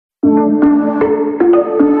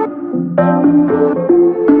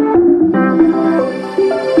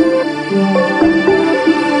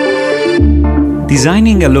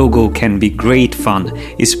Designing a logo can be great fun,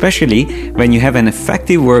 especially when you have an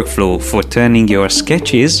effective workflow for turning your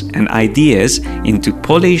sketches and ideas into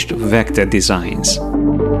polished vector designs.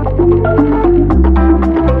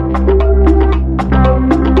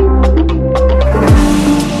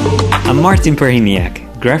 I'm Martin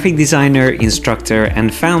Perhiniak, graphic designer, instructor,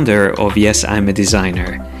 and founder of Yes, I'm a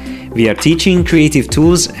Designer. We are teaching creative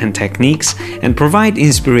tools and techniques and provide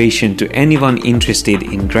inspiration to anyone interested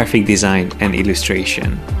in graphic design and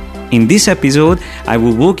illustration. In this episode, I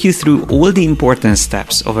will walk you through all the important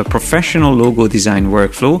steps of a professional logo design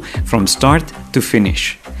workflow from start to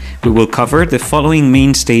finish. We will cover the following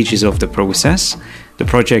main stages of the process: the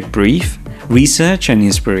project brief, research and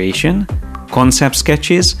inspiration, concept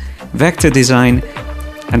sketches, vector design,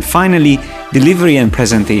 and finally, delivery and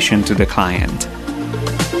presentation to the client.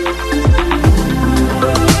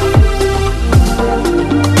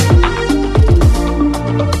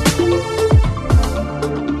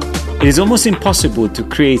 It is almost impossible to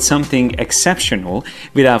create something exceptional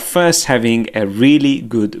without first having a really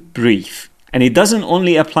good brief. And it doesn't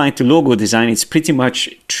only apply to logo design, it's pretty much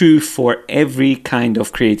true for every kind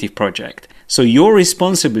of creative project. So your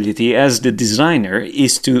responsibility as the designer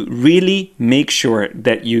is to really make sure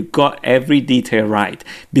that you got every detail right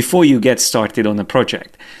before you get started on a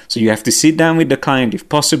project. So you have to sit down with the client if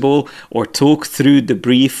possible, or talk through the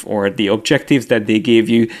brief or the objectives that they gave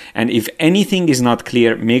you. And if anything is not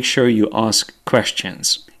clear, make sure you ask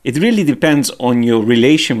questions. It really depends on your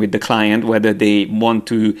relation with the client, whether they want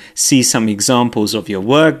to see some examples of your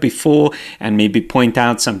work before and maybe point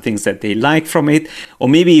out some things that they like from it, or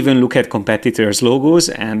maybe even look at competitors' logos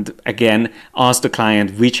and again ask the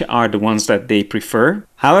client which are the ones that they prefer.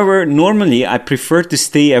 However, normally I prefer to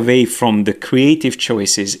stay away from the creative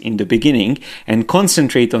choices in the beginning and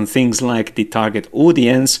concentrate on things like the target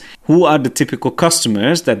audience, who are the typical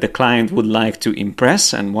customers that the client would like to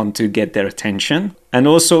impress and want to get their attention. And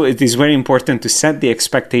also it is very important to set the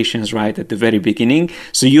expectations right at the very beginning.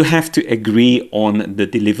 So you have to agree on the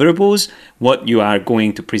deliverables, what you are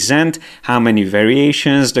going to present, how many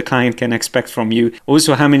variations the client can expect from you,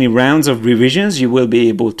 also how many rounds of revisions you will be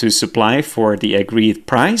able to supply for the agreed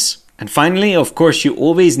price. And finally, of course, you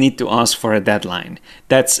always need to ask for a deadline.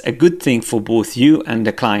 That's a good thing for both you and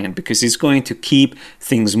the client because it's going to keep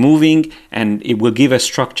things moving and it will give a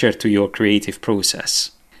structure to your creative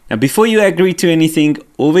process. Now, before you agree to anything,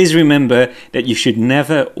 always remember that you should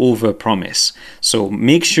never overpromise. So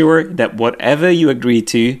make sure that whatever you agree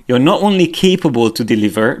to, you're not only capable to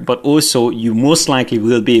deliver, but also you most likely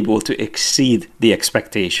will be able to exceed the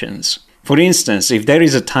expectations. For instance, if there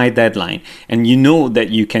is a tight deadline and you know that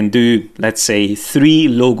you can do, let's say, 3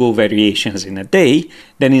 logo variations in a day,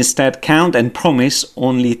 then instead count and promise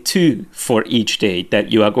only 2 for each day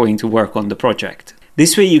that you are going to work on the project.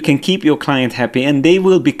 This way you can keep your client happy and they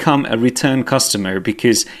will become a return customer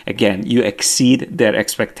because, again, you exceed their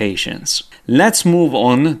expectations. Let's move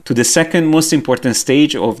on to the second most important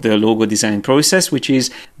stage of the logo design process, which is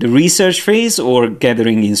the research phase or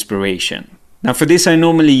gathering inspiration. Now for this, I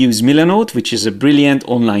normally use Milanote, which is a brilliant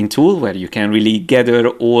online tool where you can really gather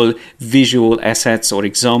all visual assets or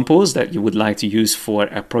examples that you would like to use for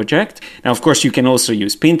a project. Now, of course, you can also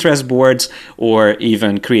use Pinterest boards or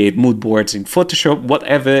even create mood boards in Photoshop,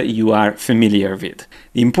 whatever you are familiar with.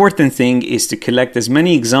 The important thing is to collect as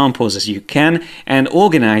many examples as you can and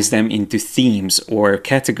organize them into themes or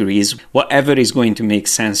categories, whatever is going to make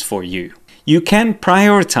sense for you. You can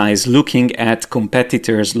prioritize looking at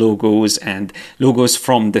competitors' logos and logos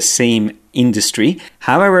from the same industry.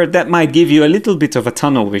 However, that might give you a little bit of a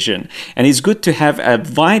tunnel vision, and it's good to have a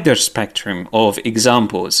wider spectrum of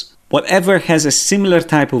examples. Whatever has a similar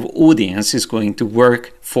type of audience is going to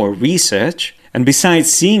work for research, and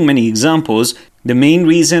besides seeing many examples, the main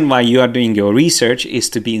reason why you are doing your research is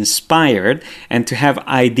to be inspired and to have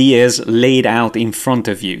ideas laid out in front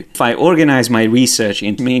of you. If I organize my research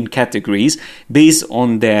in main categories based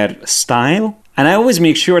on their style, and I always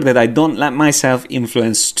make sure that I don't let myself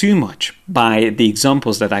influence too much by the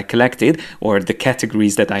examples that I collected or the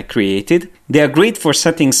categories that I created. They are great for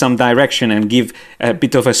setting some direction and give a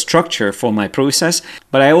bit of a structure for my process,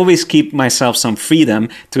 but I always keep myself some freedom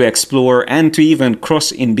to explore and to even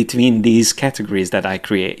cross in between these categories that I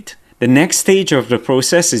create. The next stage of the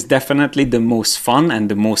process is definitely the most fun and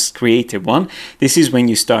the most creative one. This is when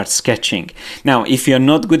you start sketching. Now, if you're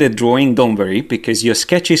not good at drawing, don't worry, because your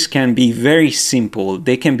sketches can be very simple.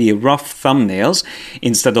 They can be rough thumbnails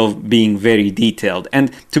instead of being very detailed.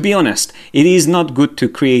 And to be honest, it is not good to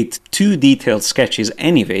create too detailed sketches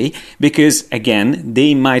anyway, because again,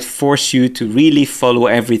 they might force you to really follow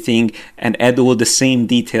everything and add all the same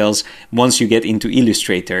details once you get into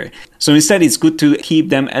Illustrator. So instead, it's good to keep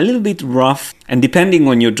them a little bit rough, and depending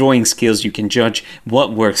on your drawing skills, you can judge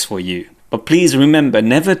what works for you. But please remember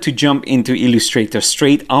never to jump into Illustrator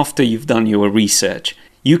straight after you've done your research.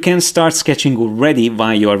 You can start sketching already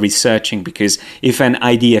while you are researching, because if an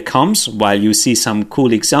idea comes while you see some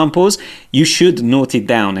cool examples, you should note it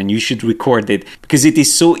down and you should record it, because it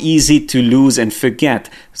is so easy to lose and forget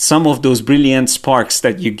some of those brilliant sparks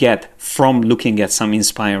that you get from looking at some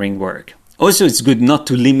inspiring work. Also, it's good not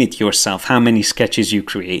to limit yourself how many sketches you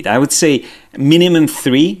create. I would say minimum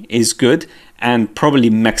 3 is good and probably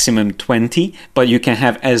maximum 20, but you can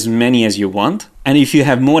have as many as you want. And if you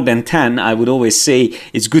have more than 10, I would always say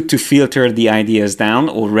it's good to filter the ideas down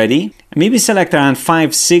already. Maybe select around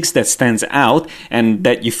 5, 6 that stands out and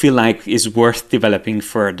that you feel like is worth developing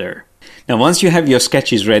further. Now, once you have your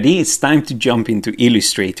sketches ready, it's time to jump into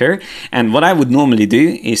Illustrator. And what I would normally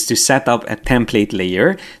do is to set up a template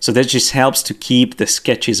layer. So that just helps to keep the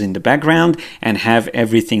sketches in the background and have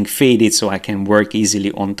everything faded so I can work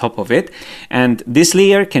easily on top of it. And this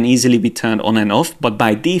layer can easily be turned on and off, but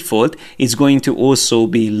by default, it's going to also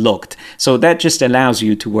be locked. So that just allows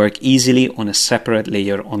you to work easily on a separate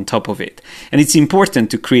layer on top of it. And it's important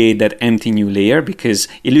to create that empty new layer because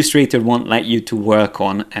Illustrator won't let you to work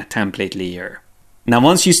on a template layer. Now,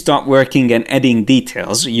 once you start working and adding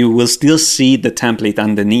details, you will still see the template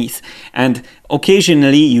underneath, and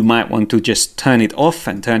occasionally you might want to just turn it off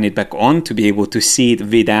and turn it back on to be able to see it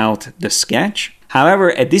without the sketch.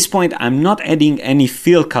 However, at this point, I'm not adding any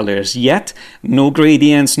fill colors yet, no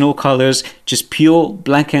gradients, no colors, just pure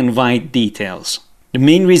black and white details. The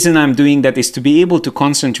main reason I'm doing that is to be able to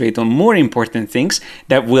concentrate on more important things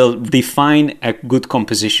that will define a good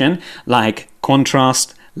composition, like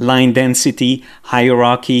contrast, line density,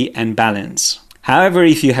 hierarchy, and balance. However,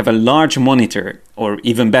 if you have a large monitor, or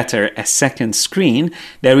even better, a second screen,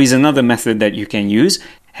 there is another method that you can use.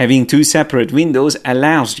 Having 2 separate windows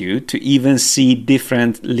allows you to even see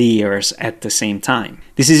different layers at the same time.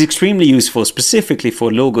 This is extremely useful specifically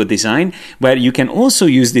for logo design, where you can also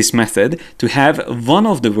use this method to have one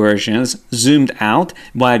of the versions zoomed out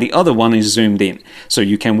while the other one is zoomed in. So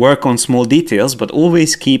you can work on small details, but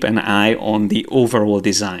always keep an eye on the overall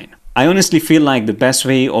design. I honestly feel like the best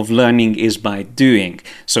way of learning is by doing.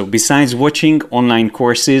 So besides watching online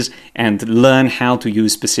courses and learn how to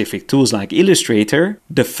use specific tools like Illustrator,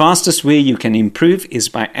 the fastest way you can improve is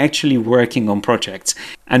by actually working on projects.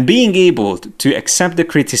 And being able to accept the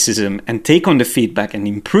criticism and take on the feedback and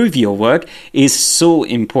improve your work is so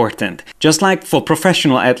important. Just like for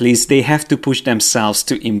professional athletes, they have to push themselves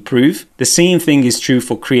to improve. The same thing is true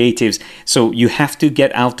for creatives. So you have to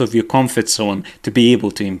get out of your comfort zone to be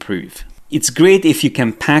able to improve. It's great if you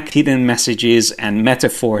can pack hidden messages and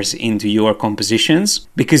metaphors into your compositions,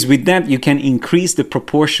 because with that you can increase the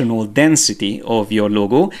proportional density of your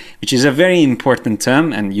logo, which is a very important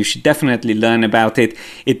term and you should definitely learn about it.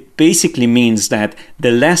 It basically means that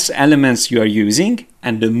the less elements you are using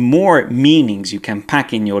and the more meanings you can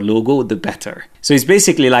pack in your logo, the better. So it's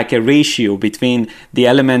basically like a ratio between the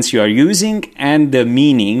elements you are using and the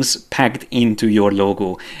meanings packed into your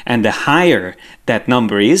logo. And the higher that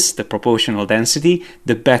number is, the proportional density,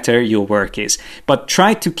 the better your work is. But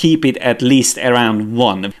try to keep it at least around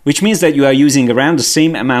 1, which means that you are using around the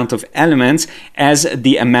same amount of elements as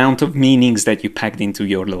the amount of meanings that you packed into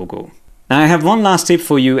your logo. Now, I have one last tip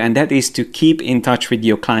for you, and that is to keep in touch with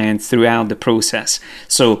your client throughout the process.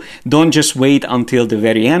 So don't just wait until the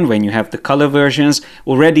very end when you have the color versions.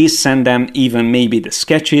 Already send them even maybe the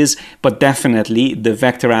sketches, but definitely the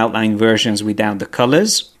vector outline versions without the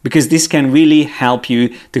colors, because this can really help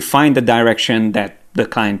you to find the direction that the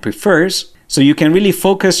client prefers. So you can really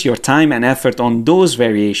focus your time and effort on those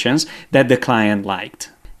variations that the client liked.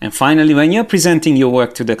 And finally, when you're presenting your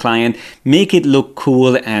work to the client, make it look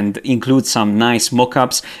cool and include some nice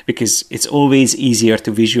mock-ups, because it's always easier to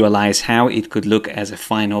visualize how it could look as a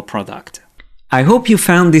final product. I hope you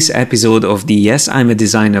found this episode of the Yes, I'm a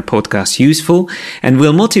Designer podcast useful and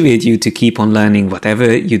will motivate you to keep on learning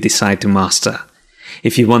whatever you decide to master.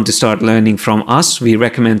 If you want to start learning from us, we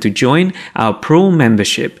recommend to join our Pro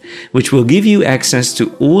membership, which will give you access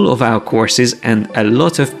to all of our courses and a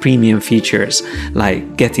lot of premium features,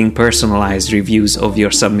 like getting personalized reviews of your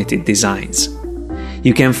submitted designs.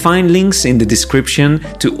 You can find links in the description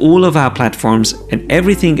to all of our platforms and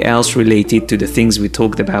everything else related to the things we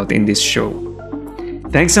talked about in this show.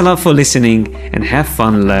 Thanks a lot for listening and have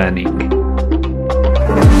fun learning.